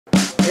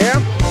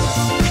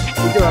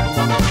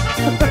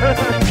And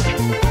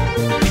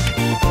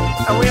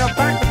we are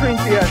back between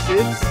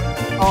theatres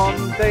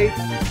on day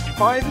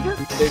 5, is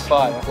it? Day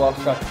 5. I've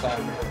lost track of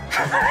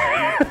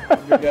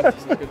time. Your guess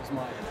is as good as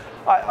mine.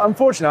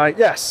 Unfortunately,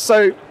 yes.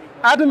 So,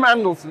 Adam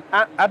Adelson.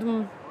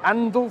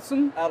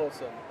 Adelson.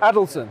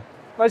 Adelson.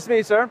 Nice to meet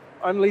you, sir.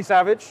 I'm Lee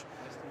Savage.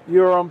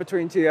 You're on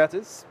Between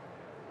Theatres.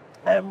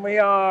 And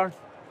our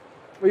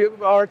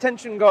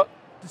attention got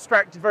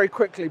distracted very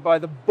quickly by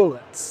the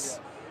bullets.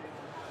 Yeah.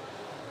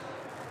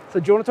 So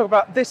do you want to talk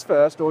about this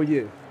first or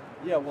you?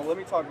 Yeah, well, let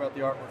me talk about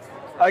the artwork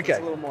first. Okay. It's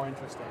a little more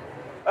interesting.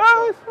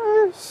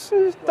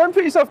 Don't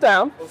put yourself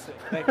down. We'll see.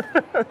 Thank you.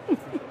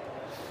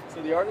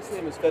 So the artist's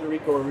name is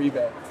Federico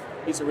Uribe.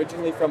 He's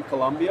originally from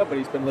Colombia, but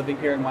he's been living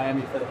here in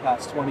Miami for the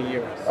past 20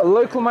 years. A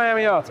local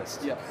Miami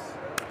artist? Yes.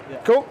 Yeah.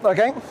 Cool,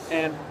 okay.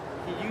 And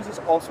he uses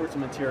all sorts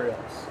of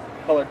materials.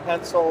 Colored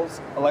pencils,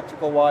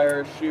 electrical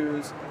wires,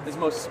 shoes. His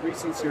most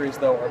recent series,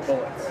 though, are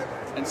bullets.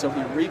 And so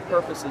he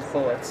repurposes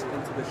bullets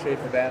into the shape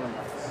of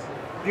animals.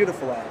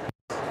 Beautiful animals.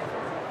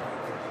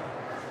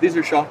 These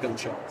are shotgun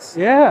shells.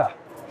 Yeah.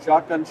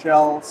 Shotgun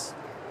shells,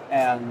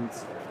 and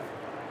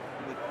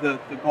the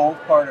gold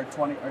part are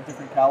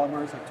different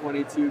calibers, like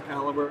 22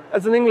 caliber.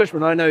 As an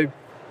Englishman, I know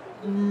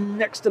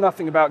next to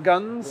nothing about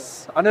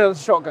guns. Yeah. I know there's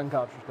a shotgun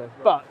cartridge there,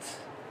 but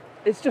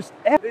it's just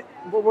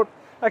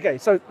okay,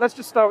 so let's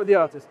just start with the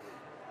artist.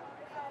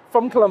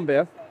 From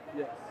Colombia.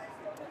 Yes.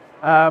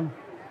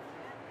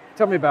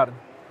 Tell me about him.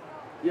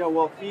 Yeah,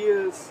 well,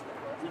 you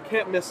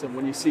can't miss him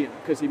when you see him,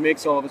 because he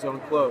makes all of his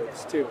own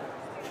clothes, too.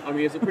 I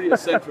mean, he's a pretty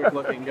eccentric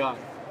looking guy.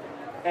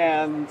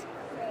 And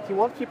he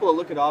wants people to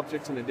look at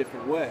objects in a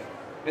different way.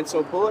 And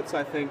so bullets,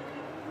 I think,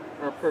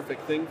 are a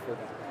perfect thing for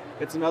that.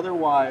 It's an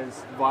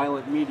otherwise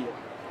violent medium,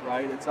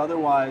 right? It's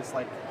otherwise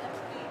like,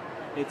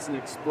 it's an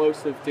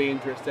explosive,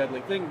 dangerous,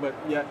 deadly thing, but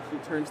yet he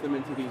turns them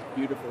into these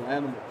beautiful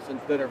animals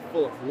that are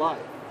full of life.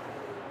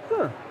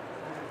 Huh.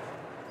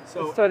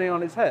 So it's turning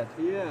on his head.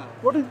 Yeah.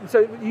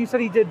 So you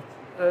said he did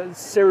a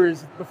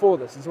series before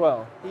this as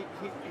well?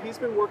 He's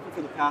been working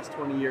for the past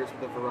 20 years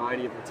with a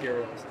variety of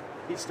materials.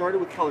 He started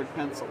with colored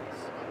pencils.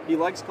 He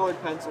likes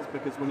colored pencils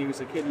because when he was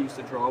a kid he used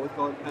to draw with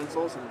colored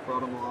pencils and it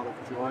brought him a lot of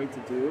joy to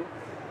do.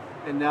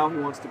 And now he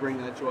wants to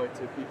bring that joy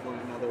to people in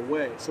another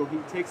way. So he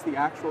takes the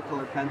actual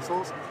colored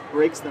pencils,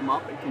 breaks them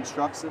up, and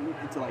constructs them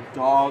into like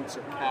dogs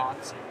or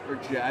cats or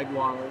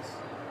jaguars.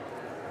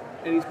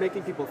 And he's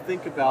making people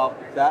think about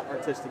that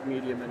artistic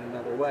medium in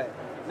another way.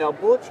 Now,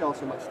 bullet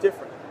shells are much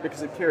different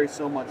because it carries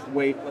so much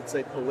weight, let's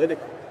say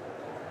politically.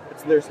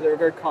 They're a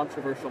very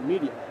controversial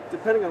medium,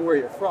 depending on where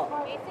you're from.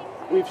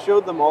 We've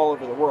showed them all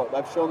over the world.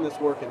 I've shown this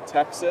work in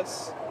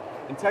Texas.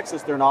 In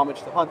Texas, they're an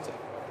homage to hunting.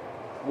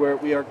 Where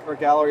our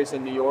galleries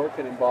in New York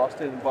and in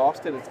Boston. In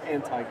Boston, it's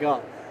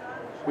anti-gun.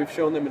 We've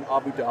shown them in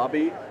Abu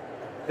Dhabi.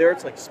 There,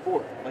 it's like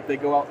sport. Like they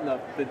go out in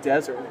the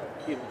desert,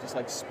 just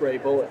like spray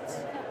bullets.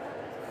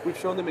 We've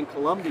shown them in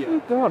Colombia.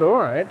 Oh God, all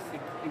right.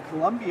 In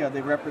Colombia,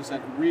 they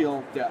represent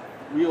real death,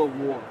 real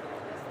war.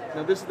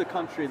 Now, this is the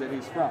country that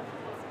he's from.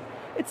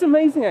 It's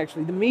amazing,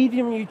 actually, the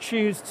medium you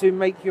choose to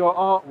make your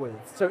art with.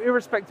 So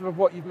irrespective of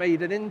what you've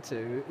made it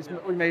into, it's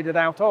what we made it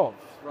out of.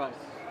 Right.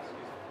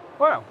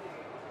 Wow.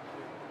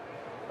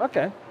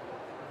 Okay.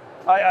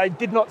 I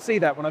did not see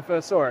that when I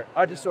first saw it.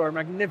 I just saw a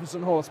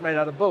magnificent horse made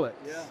out of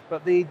bullets. Yeah.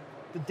 But the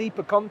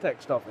deeper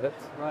context of it.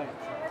 Right.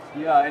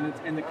 Yeah,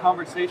 and the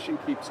conversation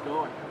keeps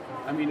going.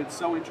 I mean, it's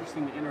so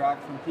interesting to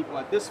interact with people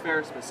at this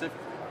fair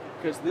specifically,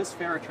 because this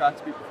fair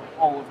attracts people from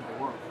all over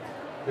the world.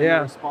 And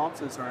the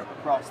responses are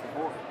across the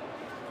board.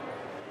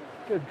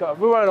 Good God.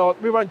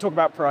 We won't talk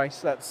about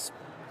price. If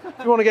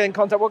you want to get in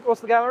contact,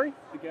 what's the gallery?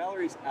 The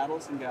gallery's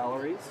Adelson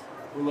Galleries.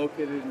 We're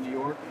located in New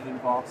York and in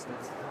Boston.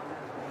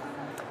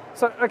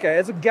 So, okay,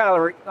 as a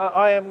gallery,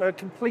 I am a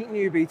complete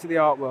newbie to the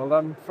art world.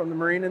 I'm from the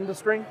marine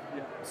industry,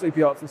 super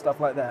yachts and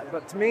stuff like that.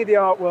 But to me, the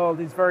art world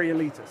is very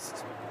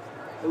elitist.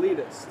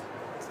 Elitist?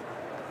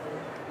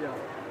 Yeah.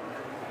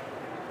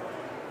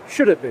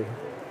 Should it be?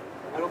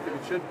 I don't think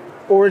it should be.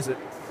 Or is it?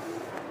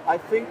 I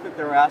think that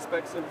there are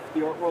aspects of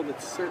the art world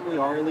that certainly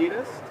are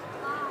elitist.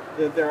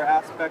 That there are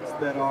aspects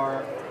that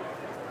are,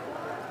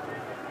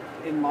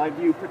 in my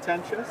view,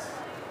 pretentious.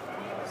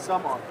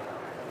 Some are.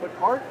 But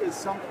art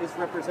is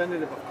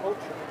representative of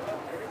culture.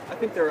 I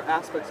think there are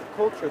aspects of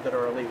culture that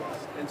are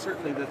elitist, and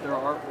certainly that there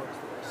are artworks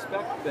that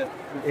respect that.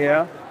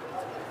 Yeah.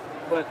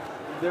 But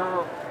there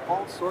are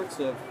all sorts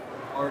of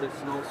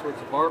artists and all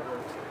sorts of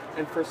artworks.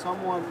 And for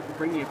someone,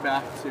 bringing it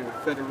back to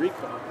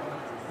Federico,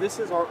 this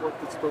is artwork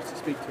that's supposed to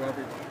speak to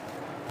everyone.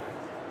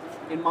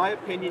 In my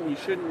opinion, you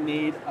shouldn't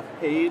need a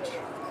page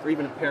or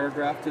even a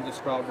paragraph to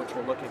describe what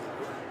you're looking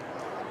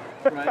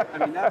at. Right? I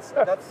mean, that's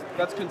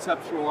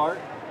conceptual art.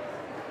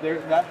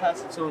 That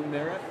has its own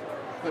merit.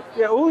 But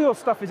yeah, all your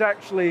stuff is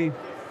actually,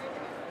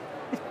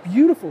 it's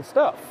beautiful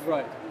stuff.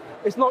 Right.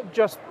 It's not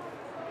just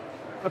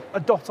a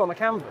dot on a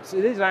canvas.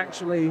 It is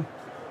actually...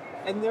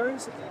 And there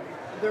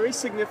is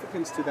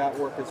significance to that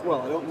work as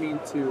well. I don't mean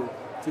to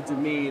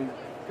demean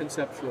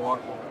conceptual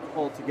art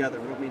altogether.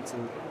 I don't mean to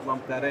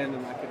lump that in,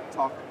 and I could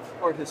talk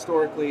art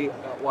historically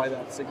about why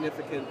that's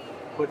significant.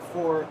 But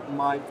for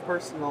my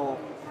personal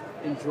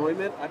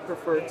enjoyment, I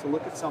prefer to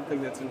look at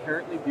something that's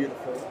inherently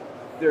beautiful.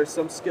 There's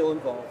some skill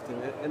involved in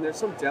it, and there's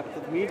some depth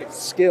of meaning.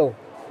 Skill.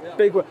 Yeah.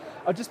 Big word.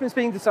 I've just been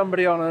speaking to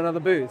somebody on another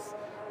booth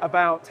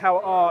about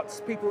how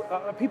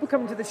people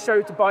come to this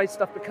show to buy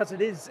stuff because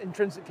it is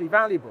intrinsically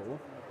valuable,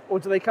 or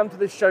do they come to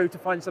this show to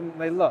find something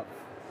they love?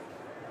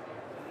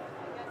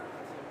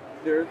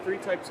 There are three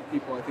types of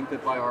people, I think,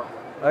 that buy art.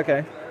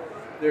 Okay.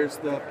 There's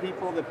the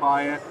people that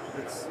buy it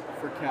that's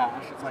for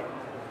cash. It's like,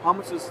 how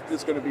much is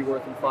this going to be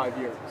worth in 5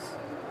 years?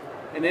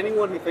 And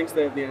anyone who thinks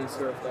they have the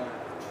answer of that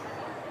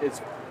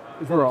is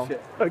wrong.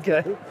 Shit.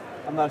 Okay.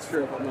 I'm not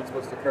sure if I'm not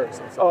supposed to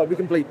curse. Oh, we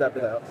can bleep that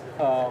bit out.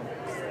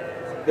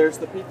 There's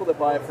the people that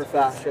buy it for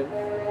fashion.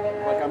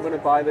 Like, I'm going to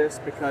buy this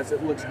because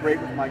it looks great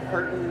with my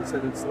curtains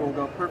and it will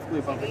go perfectly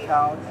above the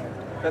couch.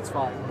 That's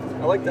fine.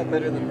 I like that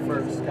better than the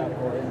first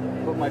category.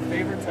 But my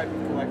favorite type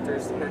of collector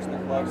is the person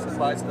that loves it,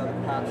 buys it out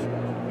of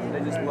passion. They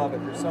just love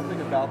it. There's something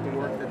about the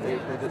work that they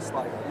just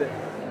like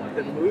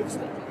that moves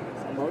them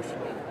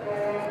emotionally.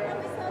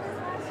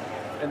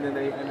 And then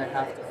they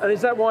have to. And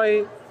is that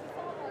why?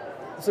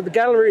 So the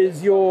gallery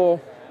is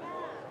your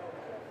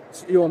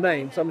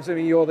name. So I'm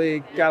assuming you're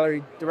the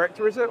gallery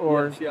director, is it?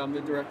 Or Yes, yeah, I'm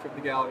the director of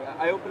the gallery.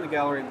 I opened the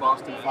gallery in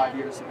Boston 5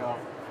 years ago.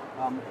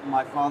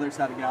 My father's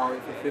had a gallery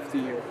for 50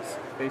 years,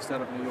 based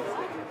out of New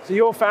York. So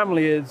your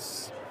family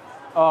is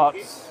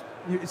arts.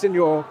 It's in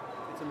your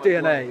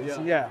DNA.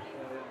 Blood, Yeah.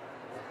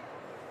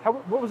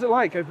 What was it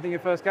like opening your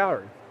first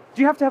gallery?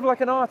 Do you have to have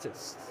like an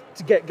artist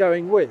to get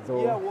going with?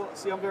 Or? Yeah, well,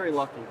 see, I'm very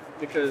lucky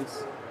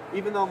because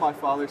even though my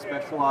father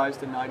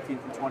specialized in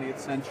 19th and 20th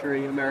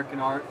century American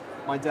art,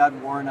 my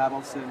dad, Warren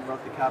Adelson,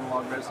 wrote the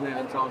catalog Resonate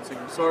on John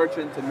Singer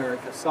Sargent and Mary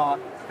Cassatt,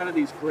 kind of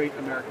these great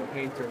American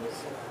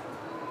painters.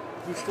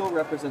 He still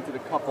represented a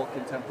couple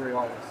contemporary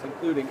artists,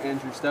 including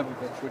Andrew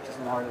Stevovich, which is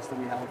an artist that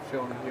we have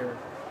shown here.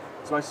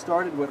 So I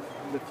started with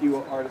the few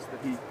artists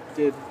that he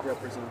did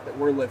represent that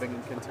were living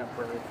in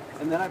contemporary,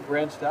 and then I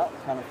branched out,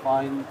 kind of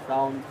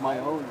found my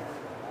own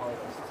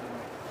artists.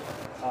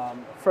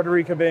 And,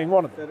 Federico being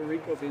one of them.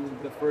 Federico being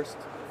the first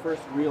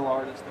real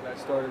artist that I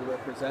started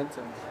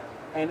representing,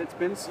 and it's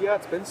been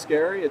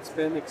scary, it's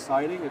been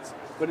exciting,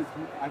 but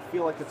I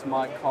feel like it's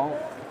my calling,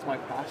 it's my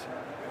passion.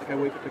 Like I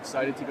wake up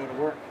excited to go to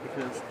work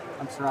because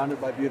I'm surrounded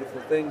by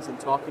beautiful things and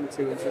talking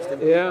to interesting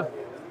people. Yeah.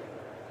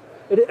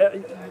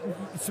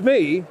 To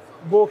me,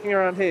 walking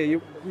around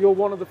here, you're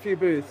one of the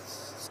few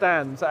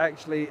stands that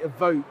actually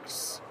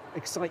evokes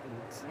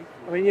excitement.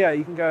 I mean, yeah,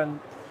 you can go and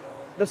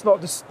let's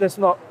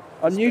not.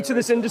 I'm new to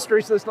this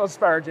industry, so let's not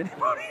disparage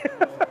anybody.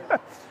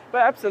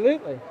 But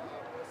absolutely.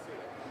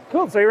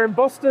 Cool. So you're in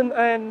Boston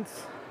and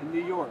in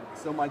New York.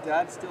 So my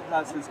dad still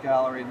has his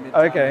gallery in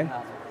Midtown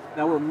Manhattan.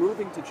 Now we're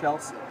moving to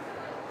Chelsea.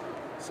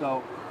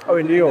 So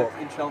in New York.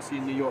 In Chelsea,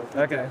 in New York.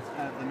 Okay.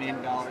 The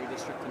main gallery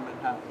district in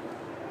Manhattan.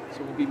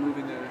 So we'll be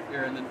moving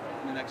there in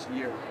the next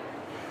year.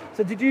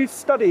 So did you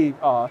study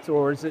art,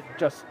 or is it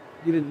just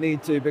you didn't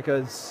need to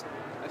because?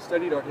 I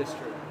studied art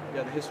history.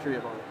 Yeah, the history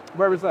of art.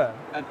 Where was that?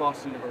 At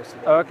Boston University.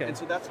 Oh, okay. And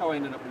so that's how I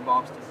ended up in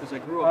Boston, because I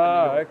grew up in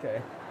New York.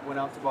 Okay. Went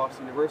out to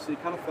Boston University,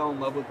 kind of fell in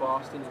love with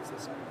Boston. It's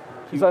this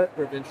cute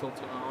provincial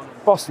town.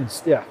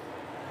 Boston's, yeah.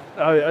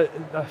 I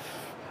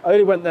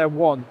only went there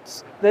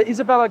once. The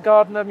Isabella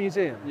Gardner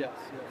Museum. Yes,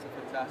 it's a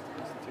fantastic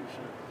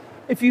institution.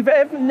 If you've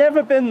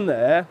never been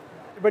there,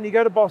 when you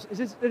go to Boston,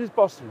 it is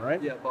Boston,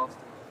 right? Yeah,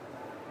 Boston.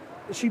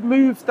 She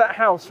moved that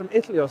house from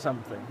Italy or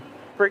something,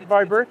 brick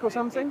by brick or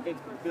something.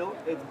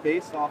 It's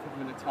based off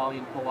of an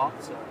Italian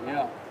palazzo.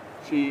 Yeah,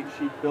 she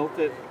built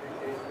it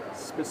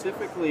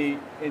specifically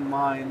in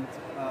mind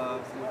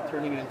with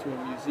turning it into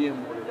a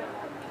museum one day.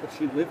 But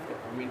she lived there.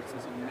 I mean,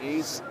 it's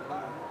amazing.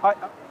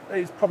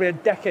 It's probably a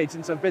decade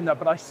since I've been there,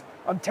 but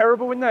I'm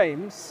terrible with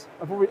names.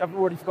 I've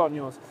already forgotten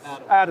yours.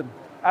 Adam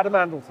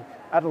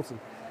Adelson.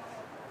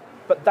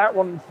 But that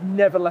one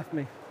never left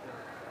me.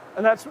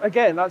 And that's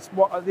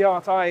what the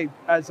art I,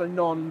 as a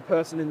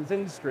non-person in this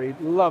industry,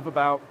 love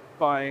about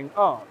buying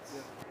art.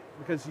 Yeah.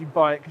 Because you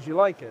buy it because you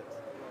like it.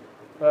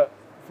 But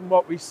from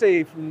what we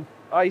see,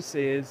 I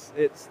see is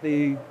it's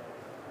the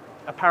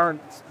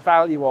apparent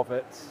value of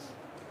it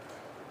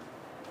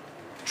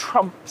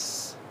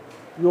trumps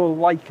your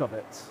like of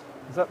it.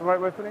 Is that the right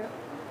way of putting it?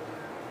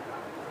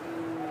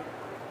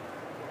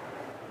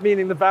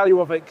 Meaning the value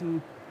of it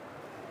can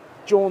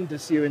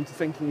jaundice you into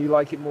thinking you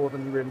like it more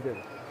than you really do.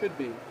 Could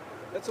be.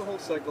 That's a whole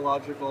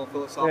psychological,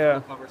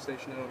 philosophical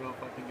conversation I don't know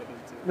if I can get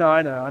into. No,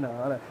 I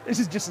know. This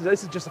is just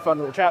a fun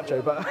little chat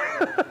show, but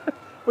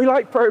we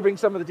like probing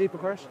some of the deeper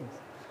questions.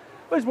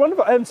 Well, it's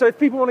wonderful. So if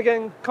people want to get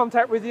in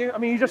contact with you, I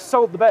mean, you just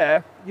sold the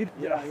bear.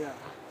 Yeah.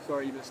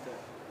 Sorry you missed it.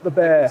 The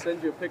bear. I can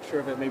send you a picture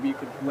of it. Maybe you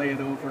could lay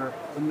it over.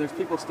 And there's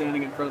people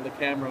standing in front of the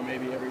camera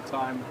maybe every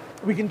time.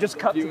 We can just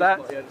cut to that.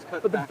 Yeah, just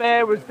cut. But the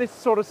bear was this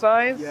sort of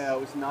size? Yeah, it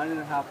was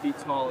 9.5 feet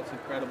tall. It's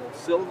incredible.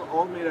 Silver,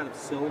 all made out of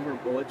silver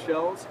bullet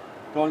shells,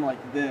 going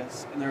like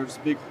this. And there was a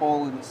big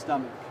hole in the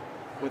stomach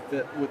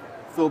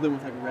filled in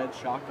with like red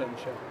shotgun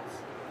shells.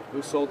 It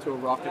was sold to a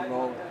rock and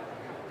roller.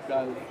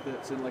 guy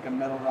that's in like a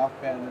metal rock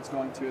band that's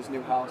going to his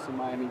new house in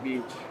Miami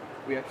Beach.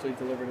 We actually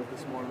delivered it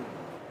this morning.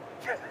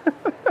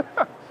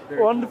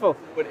 Wonderful.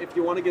 Cool. But if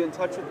you want to get in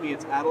touch with me,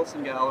 it's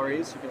Adelson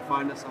Galleries. You can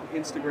find us on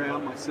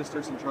Instagram. My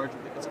sister's in charge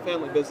of it. It's a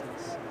family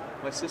business.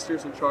 My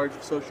sister's in charge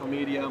of social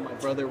media. My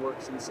brother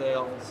works in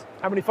sales.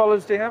 How many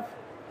followers do you have?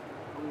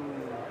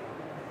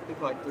 I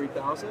think like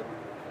 3,000.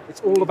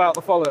 It's all about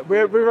the follower.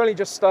 We've only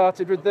just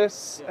started with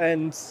this,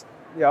 and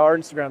yeah, our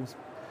Instagrams.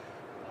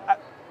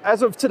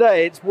 As of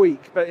today, it's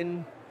weak, but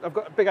I've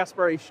got big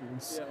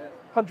aspirations. Yeah.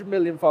 100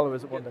 million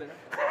followers at one day.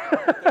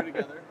 They're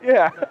together.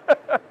 Yeah.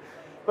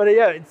 But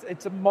yeah,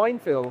 it's a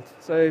minefield.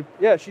 So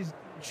yeah, she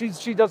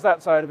does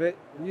that side of it.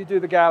 You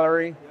do the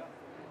gallery,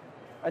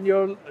 and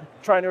you're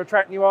trying to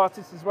attract new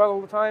artists as well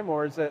all the time,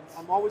 or is it?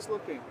 I'm always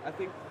looking. I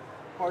think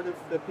part of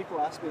the people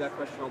ask me that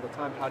question all the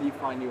time. How do you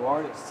find new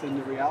artists? And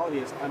the reality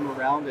is, I'm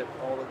around it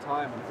all the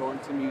time. I'm going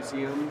to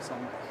museums.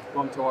 I'm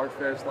going to art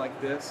fairs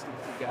like this,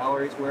 to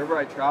galleries, wherever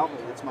I travel.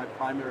 It's my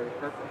primary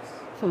purpose.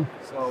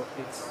 So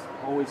it's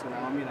always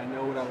around me, and I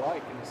know what I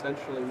like. And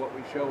essentially, what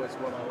we show is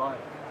what I like.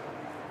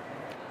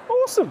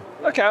 Awesome.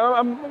 Okay,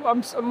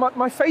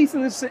 my faith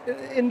in this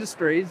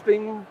industry is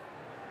being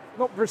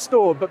not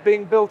restored, but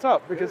being built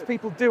up, because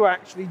people do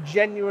actually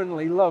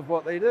genuinely love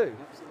what they do.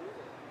 Absolutely.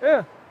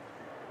 Yeah.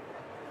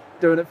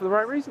 Doing it for the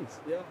right reasons.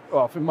 Yeah.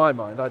 Well, in my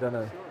mind, I don't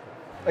know.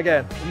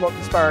 Again, I'm not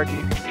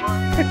disparaging.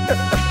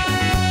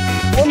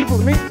 Wonderful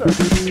to meet you, sir.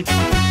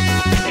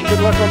 And good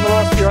luck on the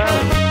last few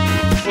hours.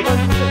 Well, don't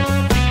you think?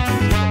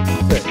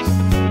 6.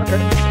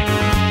 Okay.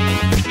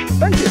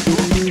 Thank you.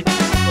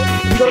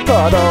 You got a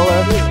card?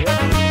 I'll